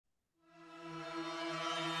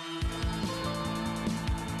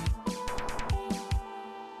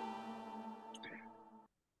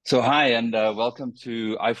So, hi, and welcome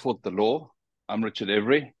to I Fought the Law. I'm Richard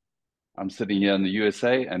Every. I'm sitting here in the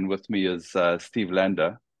USA, and with me is Steve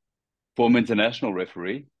Lander, former international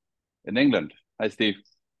referee in England. Hi, Steve.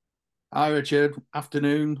 Hi, Richard.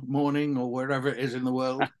 Afternoon, morning, or wherever it is in the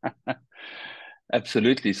world.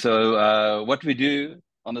 Absolutely. So, what we do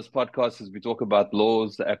on this podcast is we talk about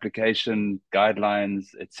laws, the application, guidelines,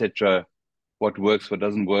 etc., what works, what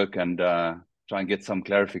doesn't work, and try and get some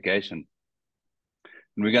clarification.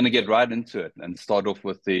 And we're going to get right into it and start off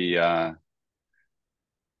with the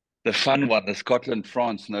fun one, the Scotland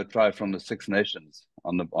France no try from the Six Nations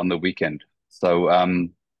on the weekend. So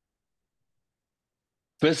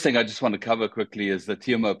first thing I just want to cover quickly is the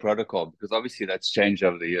TMO protocol, because obviously that's changed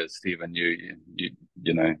over the years, Steve, and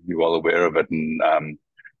you're well aware of it. And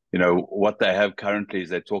what they have currently is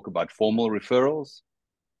they talk about formal referrals,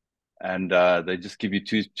 and they just give you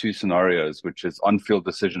two scenarios, which is on-field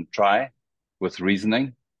decision try with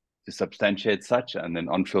reasoning to substantiate such, and then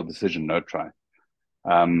on-field decision no try.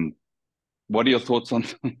 What are your thoughts on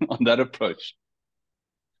on that approach?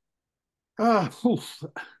 Oh, oof.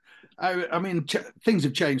 I mean, things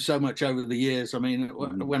have changed so much over the years. I mean,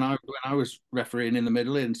 Mhm. when I was refereeing in the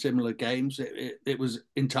middle in similar games, it was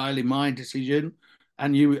entirely my decision,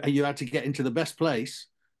 and you had to get into the best place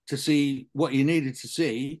to see what you needed to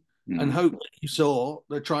see, and Mm. hope that you saw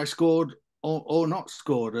the try scored or not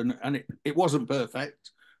scored, and it wasn't perfect,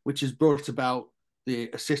 which has brought about the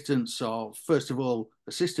assistance of, first of all,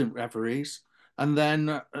 assistant referees, and then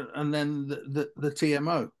the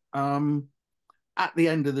TMO. At the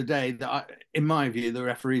end of the day, in my view, the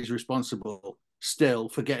referee is responsible still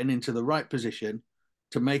for getting into the right position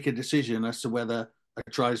to make a decision as to whether a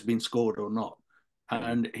try has been scored or not. Yeah.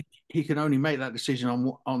 And he can only make that decision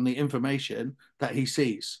on the information that he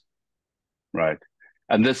sees. Right.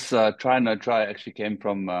 And this try no try actually came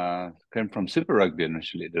from Super Rugby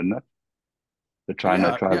initially, didn't it? The try no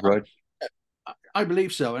Yeah, try yeah, approach. I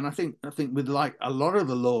believe so, and I think with like a lot of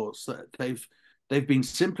the laws that they've been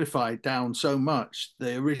simplified down so much,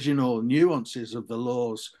 the original nuances of the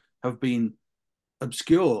laws have been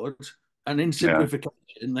obscured, and in Yeah,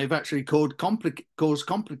 simplification, they've actually caused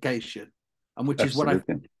complication, and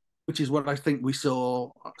absolutely. which is what I think we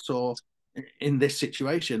saw in this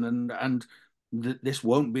situation, and this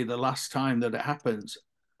won't be the last time that it happens.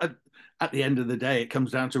 At, at the end of the day, it comes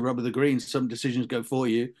down to rubber the green. Some decisions go for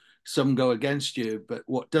you, some go against you, but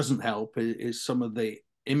what doesn't help is some of the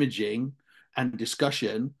imaging and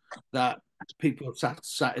discussion that people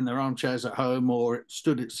sat in their armchairs at home or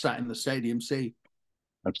sat in the stadium see.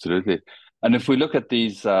 Absolutely. And if we look at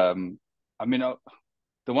these, I mean,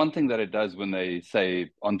 the one thing that it does when they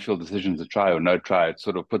say on-field decisions a try or no try, it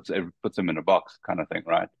sort of puts them in a box kind of thing,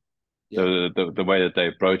 right? Yeah. The way that they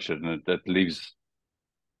approach it, and that leaves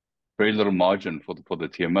very little margin for the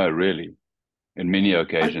TMO, really, in many I,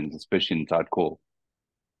 occasions, especially in tight call.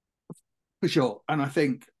 for sure. And I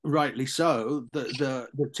think rightly so that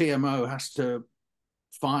the TMO has to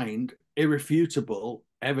find irrefutable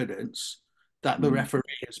evidence that the Mm. referee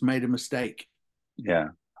has made a mistake. Yeah,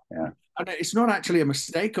 yeah, And it's not actually a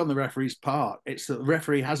mistake on the referee's part. It's that the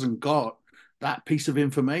referee hasn't got that piece of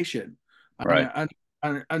information. And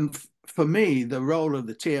right. for me, the role of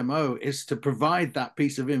the TMO is to provide that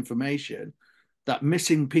piece of information, that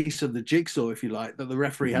missing piece of the jigsaw, if you like, that the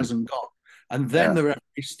referee Mhm. hasn't got. And then Yeah. the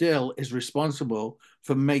referee still is responsible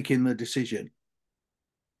for making the decision.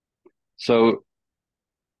 So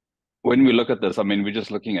when we look at this, I mean, we're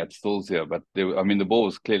just looking at stills here, but I mean, the ball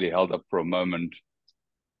was clearly held up for a moment,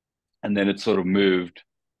 and then it sort of moved,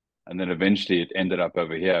 and then eventually it ended up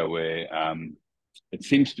over here, where it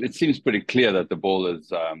seems pretty clear that the ball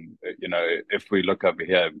is, if we look over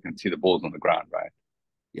here, we can see the ball's on the ground, right?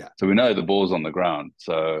 Yeah. So we know the ball's on the ground.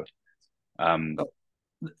 So um,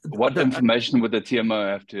 what The, information would the TMO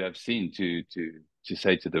have to have seen to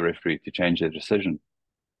say to the referee to change their decision?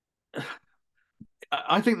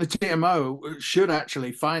 I think the TMO should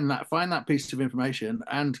actually find that piece of information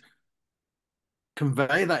and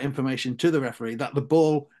convey that information to the referee that the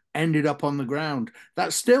ball ended up on the ground.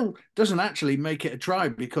 That still doesn't actually make it a try,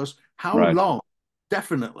 because how Right. long?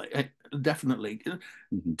 Definitely.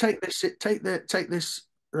 Mhm. Take this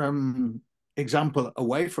example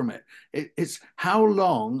away from it. It's how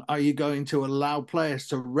long are you going to allow players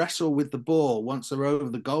to wrestle with the ball once they're over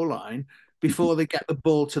the goal line before they get the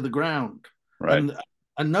ball to the ground? Right. And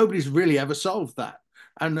and nobody's really ever solved that.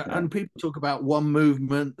 Yeah. And people talk about one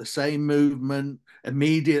movement, the same movement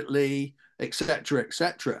immediately, etc.,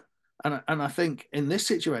 etc. And I think in this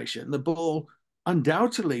situation, the ball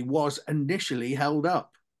undoubtedly was initially held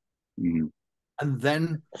up Mhm. and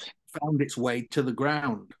then found its way to the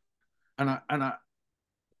ground. And I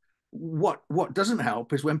what doesn't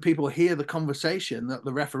help is when people hear the conversation that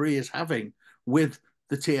the referee is having with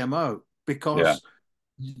the TMO, Yeah, because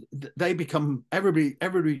they become everybody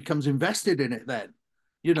becomes invested in it. Then,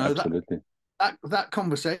 that absolutely. that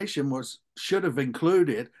conversation should have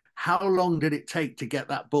included how long did it take to get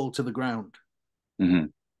that ball to the ground Hmm.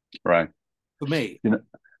 Right. for me, You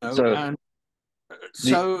know, so and the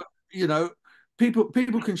so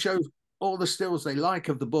people can show all the stills they like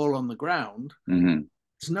of the ball on the ground. mhm,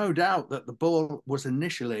 There's no doubt that the ball was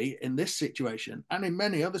initially in this situation and in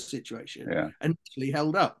many other situations yeah. initially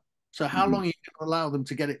held up. So how Hmm. long are you going to allow them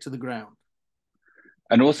to get it to the ground?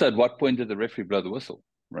 And also, at what point did the referee blow the whistle?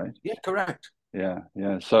 Right. Yeah, correct. Yeah,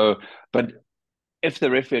 yeah. So, but if the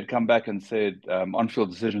referee had come back and said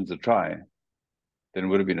on-field decisions a try, then it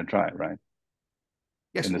would have been a try, right?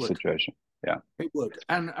 Yes, In it this would. situation. Yeah, It would.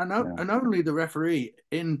 yeah. And only the referee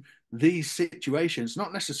in these situations,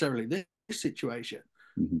 not necessarily this situation,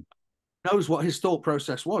 Hmm. knows what his thought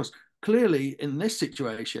process was. Clearly, in this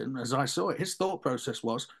situation, as I saw it, his thought process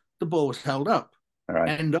was the ball was held up, All right.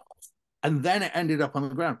 end off, and then it ended up on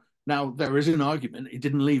the ground. Now, there is an argument he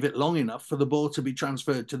didn't leave it long enough for the ball to be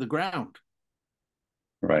transferred to the ground.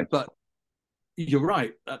 Right. But you're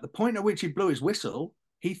right. At the point at which he blew his whistle,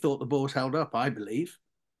 he thought the ball was held up, I believe,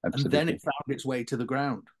 and then Absolutely. it found its way to the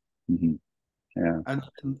ground. Hmm. Yeah.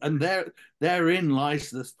 And therein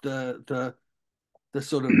lies the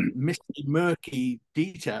sort of misty, murky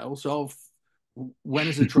details of when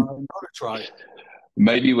is a try and not a try.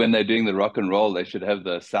 Maybe when they're doing the rock and roll, they should have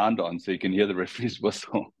the sound on so you can hear the referee's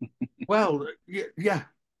whistle. Well, yeah, yeah,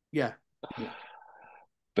 yeah.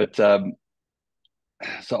 But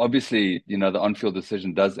so obviously, the on-field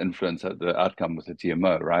decision does influence the outcome with the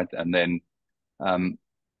TMO, right? And then um,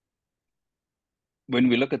 when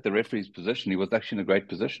we look at the referee's position, he was actually in a great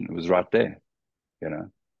position. It was right there, you know,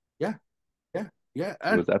 Yeah, yeah, yeah. it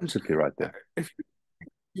And was absolutely right there. if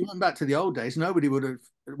you went back to the old days, nobody would have.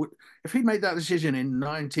 If he made that decision in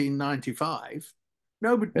 1995,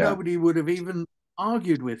 Yeah, nobody would have even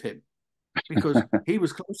argued with him because he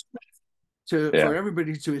was close enough yeah, for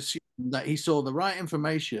everybody to assume that he saw the right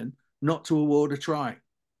information not to award a try.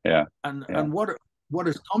 yeah, And yeah, what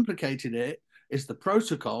has complicated it is the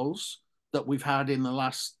protocols that we've had in the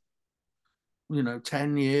last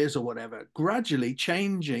 10 years or whatever, gradually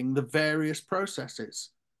changing the various processes.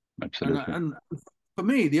 absolutely. And for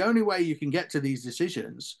me, the only way you can get to these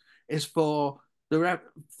decisions is for the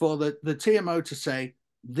TMO to say,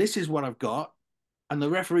 this is what I've got, and the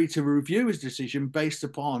referee to review his decision based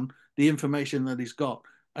upon the information that he's got.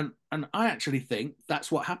 And I actually think that's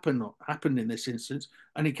what happened in this instance,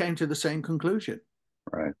 and he came to the same conclusion.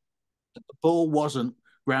 Right. The ball wasn't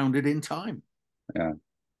grounded in time. Yeah,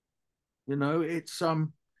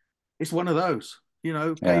 It's one of those. Pays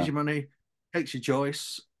yeah, your money, takes your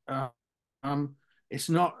choice. Um, it's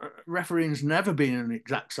not refereeing's never been an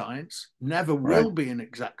exact science, never right. will be an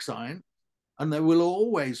exact science, and there will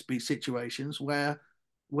always be situations where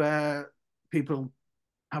people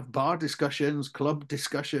have bar discussions, club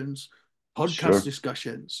discussions, podcast Sure.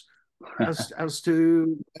 discussions as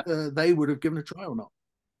to whether they would have given a try or not.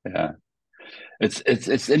 Yeah. It's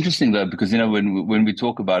interesting though, because when we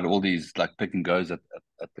talk about all these like pick and goes at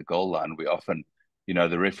the goal line, we often,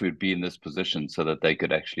 the referee would be in this position so that they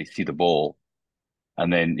could actually see the ball.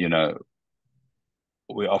 And then,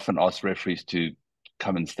 we often ask referees to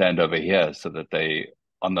come and stand over here so that they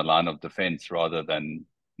on the line of defense rather than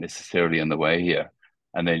necessarily in the way here.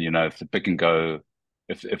 And then, if the pick and go,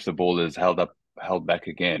 if the ball is held back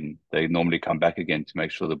again, they normally come back again to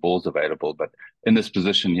make sure the ball's available. But in this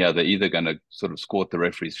position here, they're either going to sort of score at the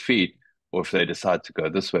referee's feet, or if they decide to go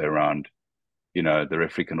this way around, the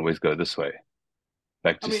referee can always go this way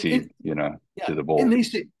back I to mean, see, yeah, to the ball. in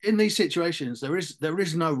these situations, there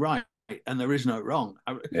is no right and there is no wrong.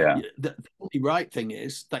 Yeah. The only right thing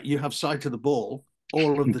is that you have sight of the ball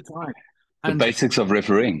all of the time, The and basics of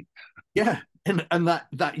refereeing. yeah, and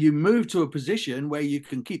that you move to a position where you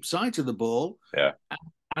can keep sight of the ball, Yeah.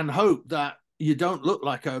 and hope that you don't look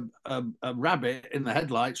like a rabbit in the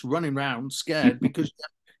headlights running around scared because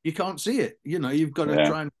you can't see it. You've got to Yeah.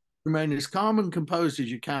 try and remain as calm and composed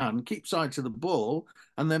as you can, keep sight of the ball,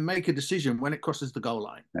 and then make a decision when it crosses the goal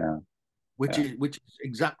line, Yeah. which Yeah. is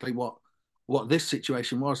exactly what this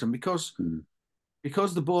situation was. And Mm.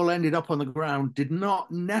 because the ball ended up on the ground, did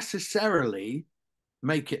not necessarily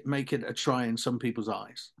make it a try in some people's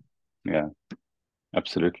eyes. Yeah.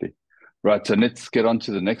 Absolutely. Right. So let's get on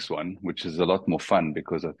to the next one, which is a lot more fun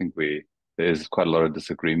because I think there's quite a lot of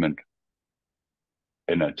disagreement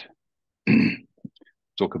in it.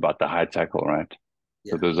 Talk about the high tackle, right?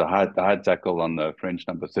 So Yeah. there's the high tackle on the French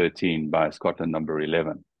number 13 by Scotland number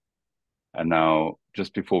 11. And now,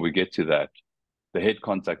 just before we get to that, the head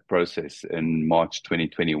contact process in March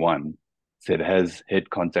 2021 said, has head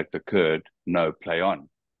contact occurred? No, play on.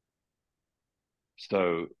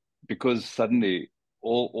 So because suddenly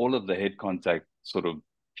all of the head contact sort of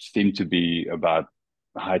seemed to be about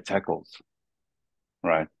high tackles,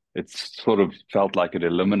 right? It's sort of felt like it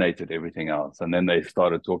eliminated everything else. And then they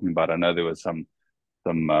started talking about, I know there was some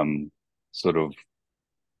sort of,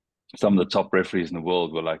 some of the top referees in the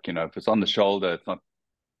world were like, if it's on the shoulder, it's not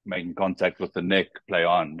making contact with the neck, play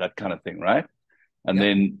on, that kind of thing, right? And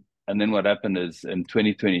Yeah. then what happened is in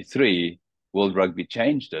 2023, World Rugby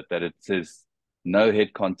changed it, that it says no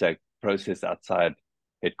head contact process outside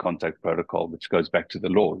head contact protocol, which goes back to the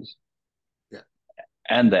laws. Yeah.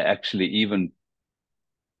 And they actually even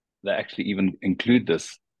include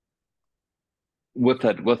this with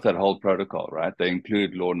that whole protocol, right? They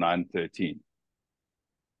include law 913.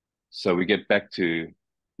 So we get back to,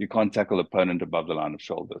 you can't tackle opponent above the line of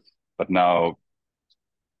shoulders. But now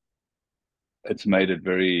it's made it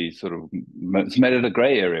very sort of, it's made it a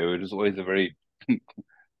gray area, which is always a very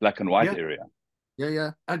black and white Yeah. area.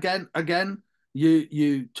 Yeah. Again,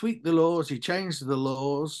 you tweak the laws, you change the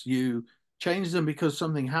laws, you change them because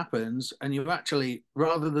something happens, and you actually,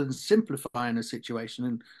 rather than simplifying a situation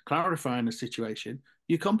and clarifying a situation,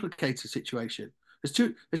 you complicate a situation.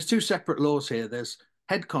 There's two separate laws here. There's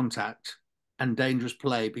head contact and dangerous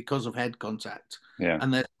play because of head contact, Yeah.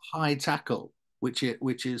 and there's high tackle, which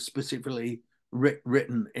is specifically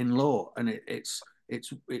written in law, and it's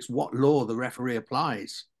what law the referee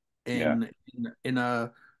applies Yeah. in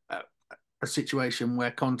a situation where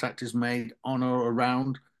contact is made on or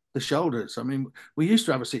around the shoulders. I mean, we used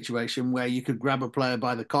to have a situation where you could grab a player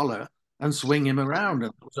by the collar and swing him around,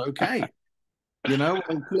 and it was okay.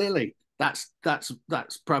 And clearly that's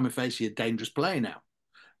prima facie a dangerous play now.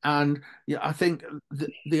 And yeah, I think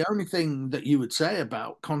the only thing that you would say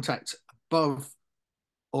about contact above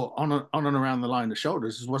or on and around the line of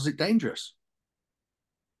shoulders is, was it dangerous?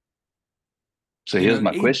 So You here's know, my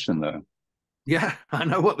even, question though. yeah, I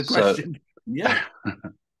know what the So, question. Yeah,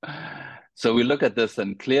 so we look at this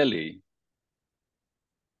and clearly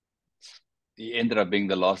he ended up being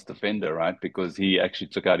the last defender, right? Because he actually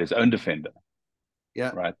took out his own defender,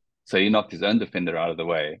 yeah, right? So he knocked his own defender out of the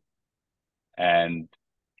way, and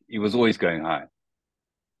he was always going high.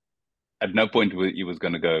 At no point he was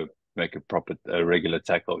going to go make a regular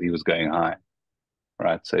tackle. He was going high,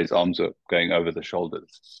 right? So his arms were going over the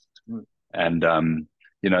shoulders. mm, And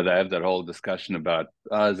they have that whole discussion about,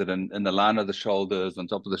 is it in the line of the shoulders, on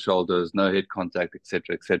top of the shoulders, no head contact,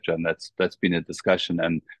 etc., etc. And that's been a discussion.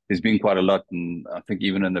 And there's been quite a lot, and I think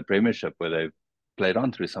even in the Premiership where they've played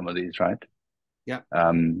on through some of these, right? yeah,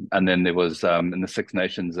 And then there was in the Six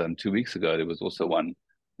Nations 2 weeks ago, there was also one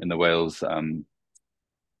in the Wales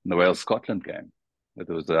Scotland game, where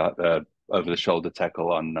there was a over the shoulder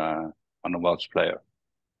tackle on a Welsh player.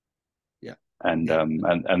 yeah, And yeah,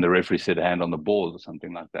 and the referee said hand on the ball or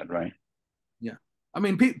something like that, right? yeah. I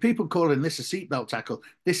mean, people calling this a seatbelt tackle.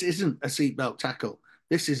 This isn't a seatbelt tackle.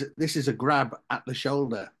 This is a grab at the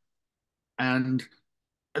shoulder, and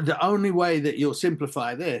the only way that you'll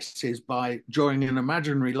simplify this is by drawing an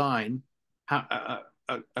imaginary line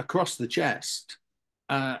across the chest,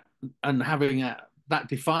 uh, and having that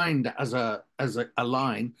defined as a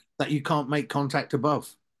line that you can't make contact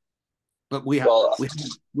above. But Well,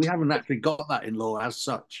 we haven't actually got that in law as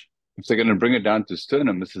such. if they're going to bring it down to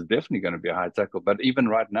sternum, this is definitely going to be a high tackle. But even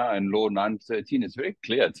right now in law 913, it's very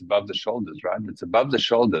clear. It's above the shoulders, right? It's above the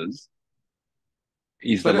shoulders.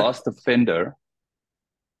 He's the But last offender.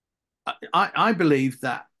 I believe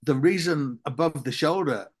that the reason above the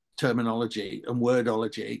shoulder terminology and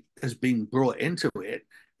wordology has been brought into it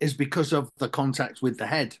is because of the contact with the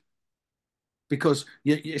head. Because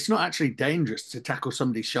it's not actually dangerous to tackle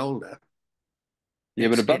somebody's shoulder. Yeah,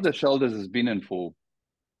 but It's above it's the shoulders has been in for for,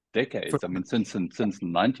 decades. I mean, since the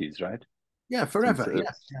 90s, right? yeah, Since forever.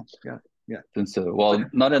 Yeah.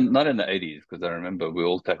 But not in the 80s, because I remember we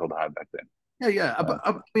all tackled high back then. yeah.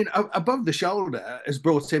 I mean, above the shoulder is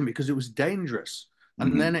brought in because it was dangerous,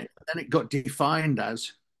 and Mm-hmm. then it got defined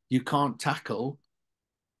as you can't tackle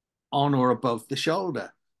on or above the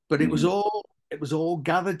shoulder. But Mm-hmm. it was all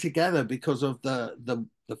gathered together because of the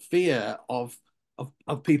fear of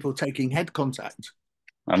people taking head contact.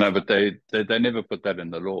 I know, but they never put that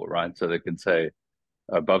in the law, right? So they can say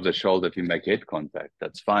above the shoulder if you make head contact,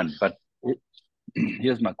 that's fine. But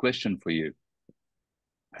here's my question for you.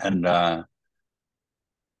 And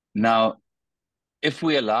now, if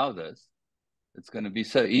we allow this, it's going to be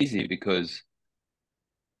so easy, because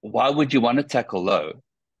why would you want to tackle low?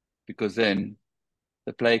 Because then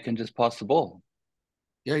the player can just pass the ball.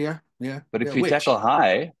 Yeah, Yeah. But Yeah. if you tackle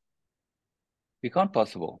high, you can't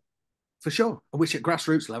possible. For sure. Which at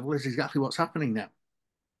grassroots level is exactly what's happening now.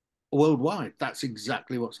 Worldwide, that's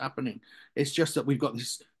exactly what's happening. It's just that we've got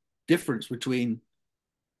this difference between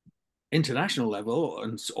international level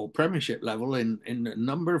and or premiership level in a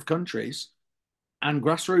number of countries and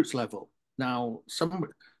grassroots level. Now,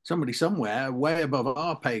 somebody somewhere way above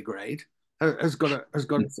our pay grade has got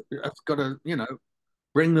to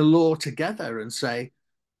bring the law together and say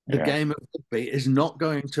the Yeah, game of rugby is not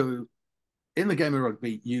going to in the game of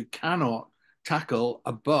rugby you cannot tackle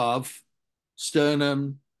above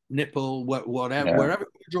sternum, nipple, whatever, yeah, wherever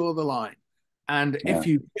you draw the line. And yeah. if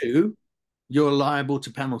you do, you're liable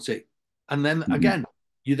to penalty. And then Mhm. again,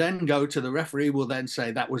 you then go to the referee will then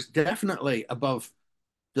say that was definitely above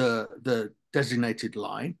the designated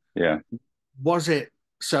line. Yeah. Was it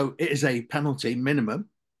so it is a penalty minimum?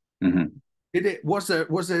 Hmm. Did it was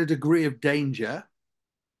there a degree of danger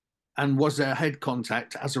and was there head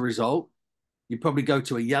contact as a result? You probably go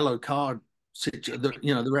to a yellow card.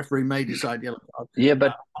 The referee may decide yellow card. Yeah, Uh,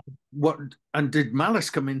 but what and did malice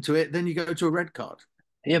come into it? Then you go to a red card.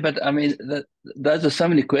 yeah, but I mean, those are so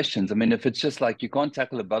many questions. I mean, if it's just like you can't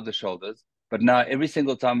tackle above the shoulders, but now every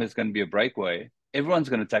single time there's going to be a breakaway, everyone's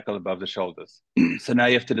going to tackle above the shoulders. So now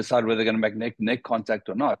you have to decide whether they're going to make neck contact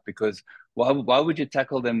or not. Because why would you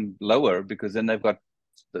tackle them lower? Because then they've got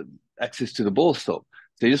the access to the ball still.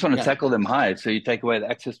 So you just want to Yeah, tackle them high. So you take away the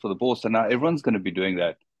access for the ball. So now everyone's going to be doing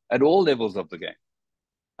that at all levels of the game.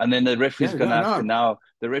 And then the referee's yeah, going to no, have to no, now,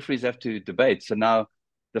 the referees have to debate. So now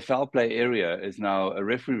the foul play area is now a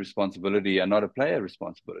referee responsibility and not a player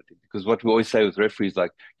responsibility. Because what we always say with referees,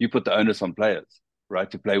 like you put the onus on players, right,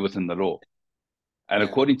 to play within the law. And yeah,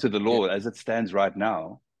 according to the yeah. law, as it stands right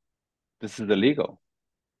now, this is illegal.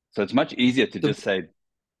 So it's much easier to The, just say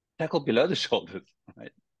tackle below the shoulders,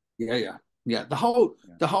 right? yeah, yeah, yeah. The whole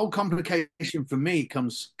Yeah. the whole complication for me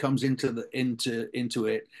comes into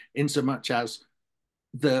it in so much as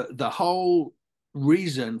the whole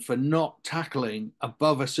reason for not tackling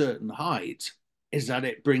above a certain height is that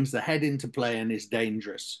it brings the head into play and is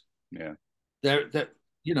dangerous. Yeah.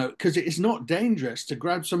 Because it is not dangerous to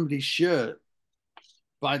grab somebody's shirt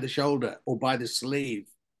by the shoulder or by the sleeve,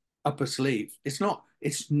 upper sleeve. It's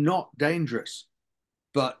not dangerous.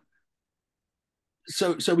 But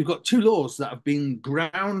so we've got two laws that have been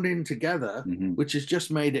ground in together, Mm-hmm. which has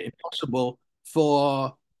just made it impossible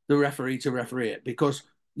for the referee to referee it because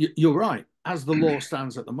you're right. As the law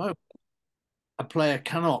stands at the moment, a player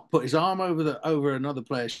cannot put his arm over another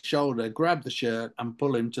player's shoulder, grab the shirt, and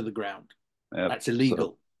pull him to the ground. Yep. That's So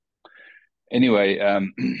illegal anyway,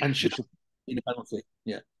 and should be a penalty.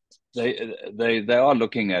 Yeah. they are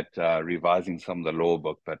looking at revising some of the law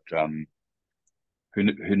book, but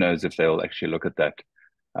who knows if they'll actually look at that.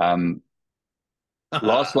 Um,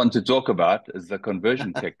 Last one to talk about is the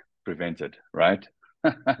conversion kick prevented, right?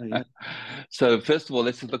 Yeah. So first of all,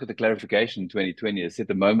 let's just look at the clarification in 2020. It said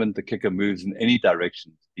the moment the kicker moves in any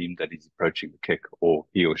direction, it's deemed that he's approaching the kick or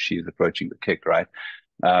he or she is approaching the kick, right?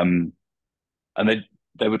 Um, and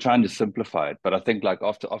they were trying to simplify it, but I think like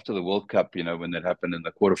after the World Cup, when that happened in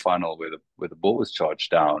the quarterfinal where the ball was charged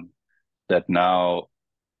down, that now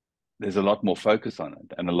there's a lot more focus on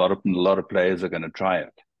it, and a lot of players are going to try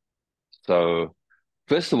it. So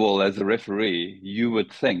first of all, as a referee, you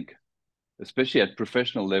would think, especially at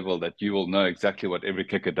professional level, that you will know exactly what every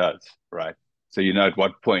kicker does, right? So you know at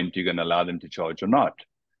what point you're going to allow them to charge or not.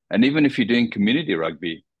 And even if you're doing community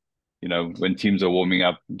rugby, when teams are warming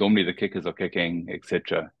up, normally the kickers are kicking,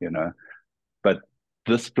 etc. But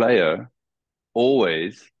this player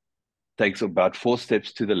always takes about 4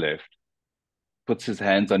 steps to the left, puts his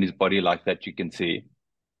hands on his body like that, you can see,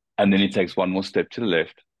 and then he takes one more step to the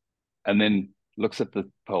left, and then looks at the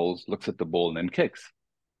poles, looks at the ball, and then kicks.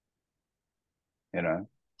 You know.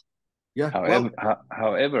 Yeah. However, Well,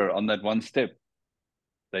 however, on that one step,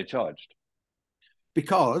 they charged.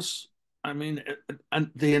 because I mean,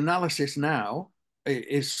 and the analysis now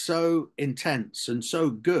is so intense and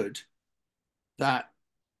so good that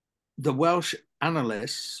the Welsh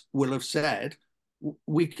analysts will have said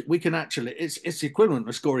we can actually it's the equivalent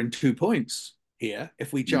of scoring 2 points here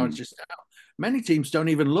if we charge Mm, this out. Many teams don't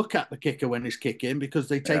even look at the kicker when he's kicking because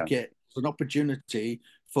they yeah, take it as an opportunity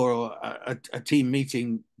for a team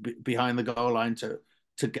meeting behind the goal line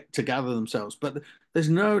to gather themselves. But there's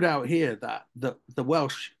no doubt here that the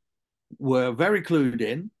Welsh were very clued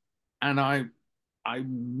in, and I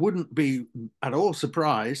wouldn't be at all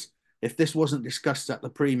surprised if this wasn't discussed at the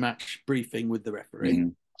pre-match briefing with the referee.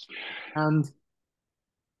 mm. And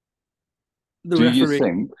the Do you referee,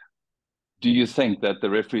 think? Do you think that the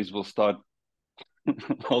referees will start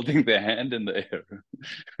holding their hand in the air,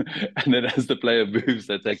 and then as the player moves,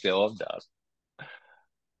 they take their arm down.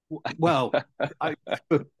 Well, I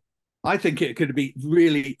I think it could be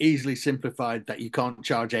really easily simplified that you can't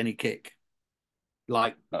charge any kick.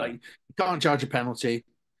 Like you can't charge a penalty,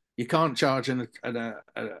 you can't charge an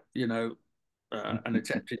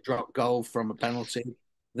attempted drop goal from a penalty.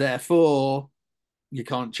 Therefore, you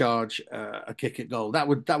can't charge a kick at goal. That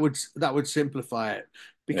would simplify it, Yeah,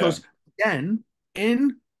 because again,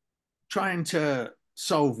 in trying to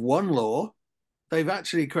solve one law, they've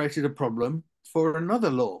actually created a problem for another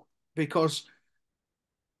law, because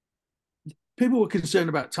people were concerned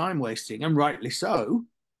about time wasting, and rightly so.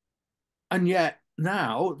 And yet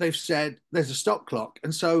now they've said there's a stop clock.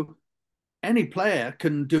 And so any player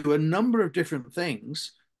can do a number of different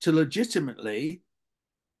things to legitimately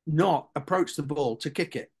not approach the ball to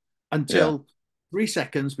kick it yeah. until 3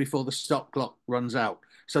 seconds before the stop clock runs out.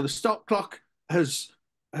 So the stop clock has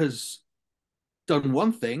done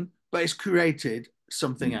one thing, but it's created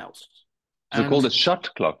something else. Is it called And a shot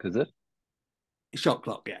clock? Is it shot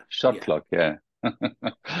clock, yeah, shot yeah. clock? Yeah.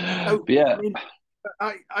 So I Yeah, mean,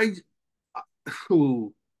 I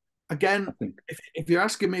ooh, I again, think. if you're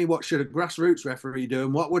asking me what should a grassroots referee do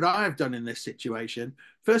and what would I have done in this situation,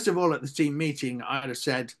 first of all, at the team meeting, I'd have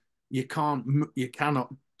said you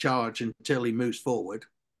cannot charge until he moves forward,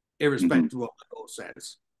 Mhm. irrespective of what the law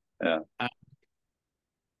says. Yeah. And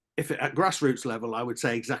if at grassroots level, I would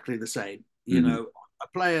say exactly the same. Mhm. A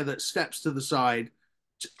player that steps to the side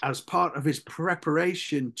as part of his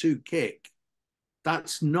preparation to kick,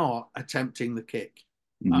 that's not attempting the kick.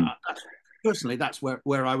 Mhm. That's, personally, that's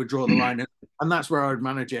where I would draw the line, and that's where I would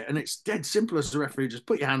manage it. And it's dead simple as a referee: just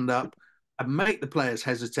put your hand up and make the players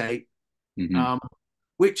hesitate, Mhm. um,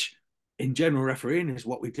 which in general refereeing is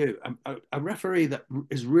what we do. A referee that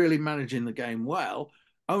is really managing the game well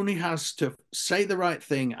only has to say the right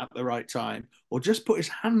thing at the right time, or just put his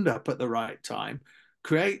hand up at the right time,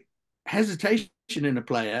 create hesitation in a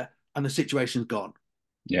player, and the situation's gone.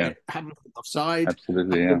 Yeah, It happens with offside,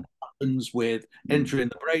 absolutely. Yeah. happens with Mm. entering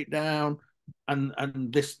the breakdown,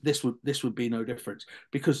 and this would be no difference,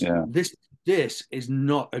 because Yeah. this is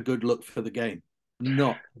not a good look for the game.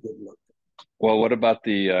 Not a good look. Well, what about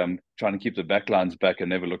the trying to keep the backlines back and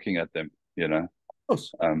never looking at them, Of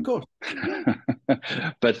course, of Um, course.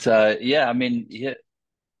 but yeah, I mean, yeah,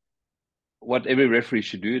 what every referee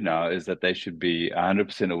should do now is that they should be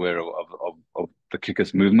 100% aware of the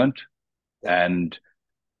kicker's movement, Yeah. and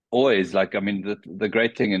always, like, I mean, the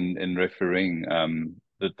great thing in refereeing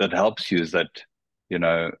that helps you is that, you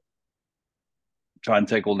know, try and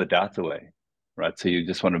take all the doubt away, right? So you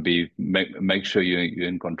just want to make sure you're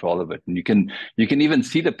in control of it, and you can even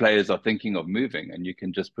see the players are thinking of moving, and you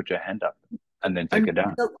can just put your hand up and then take And it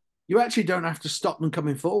down. you actually don't have to stop them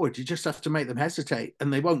coming forward. You just have to make them hesitate,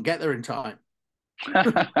 and they won't get there in time.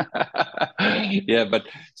 Yeah, but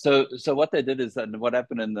so what they did is that what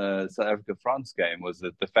happened in the South Africa France game was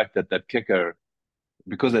that the fact that that kicker,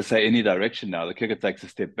 because they say any direction now, the kicker takes a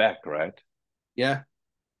step back, right? Yeah.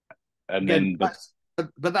 And Again, then but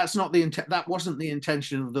but that's not the intent. That wasn't the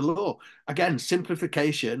intention of the law. Again,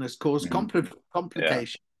 simplification has caused mhm, yeah,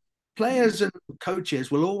 complication. mhm, Players and coaches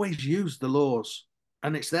will always use the laws,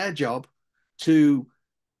 and it's their job to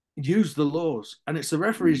use the laws, and it's the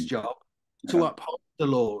referee's mhm, job to yeah, uphold the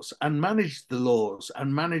laws and manage the laws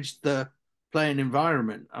and manage the playing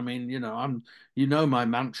environment. I mean, my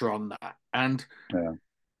mantra on that. And yeah,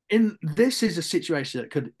 in this is a situation that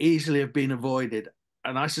could easily have been avoided,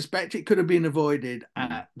 and I suspect it could have been avoided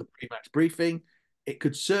mhm, at the pre-match briefing. It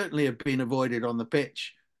could certainly have been avoided on the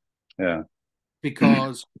pitch, yeah.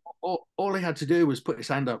 because all he had to do was put his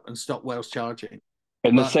hand up and stop Wales charging.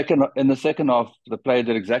 In the But second half, the player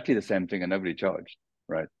did exactly the same thing and nobody charged,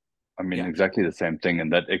 right? I mean, yeah, exactly the same thing,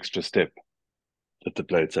 and that extra step that the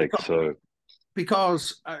player takes.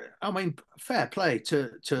 because, So, I mean, fair play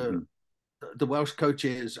to mhm, the Welsh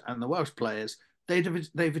coaches and the Welsh players.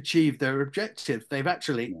 They've achieved their objective. They've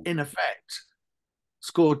actually, yeah, in effect,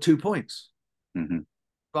 scored 2 points mhm,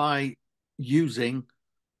 by using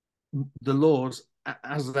the laws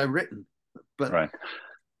as they're written. But right,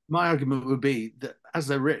 my argument would be that as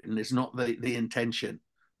they're written is not the intention.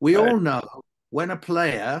 We right, all know when a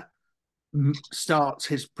player starts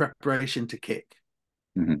his preparation to kick,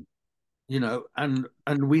 mhm,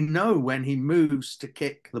 and we know when he moves to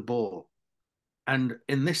kick the ball. And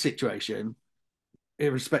in this situation,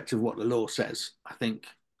 irrespective of what the law says, I think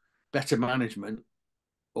better management,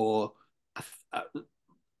 or uh,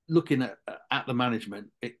 looking at the management,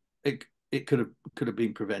 it could have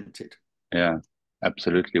been prevented. yeah,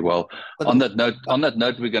 absolutely. Well, But on that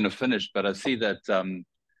note, we're going to finish. But I see that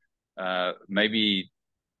maybe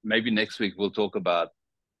next week we'll talk about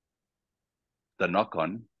the knock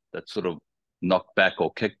on, that sort of knock back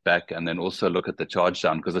or kick back, and then also look at the charge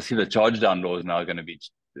down, because I see the charge down law is now going to be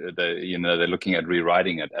they're looking at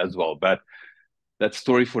rewriting it as well. But that's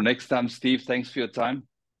story for next time. Steve, thanks for your time.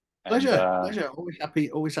 Pleasure.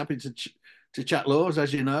 Always happy to chat laws,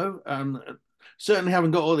 as you know, and certainly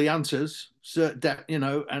haven't got all the answers. You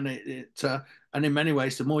know, and and in many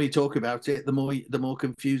ways, the more you talk about it, the more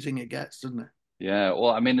confusing it gets, doesn't it? Yeah.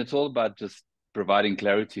 Well, I mean, it's all about just providing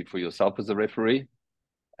clarity for yourself as a referee,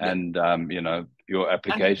 and you know, your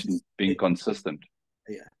application being consistent.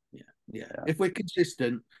 Yeah. If we're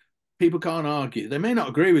consistent, people can't argue. They may not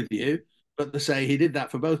agree with you, but they say he did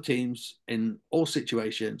that for both teams in all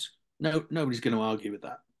situations. No, nobody's going to argue with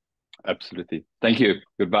that. Absolutely. Thank you.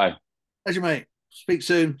 Goodbye. Pleasure, mate. Speak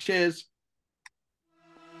soon. Cheers.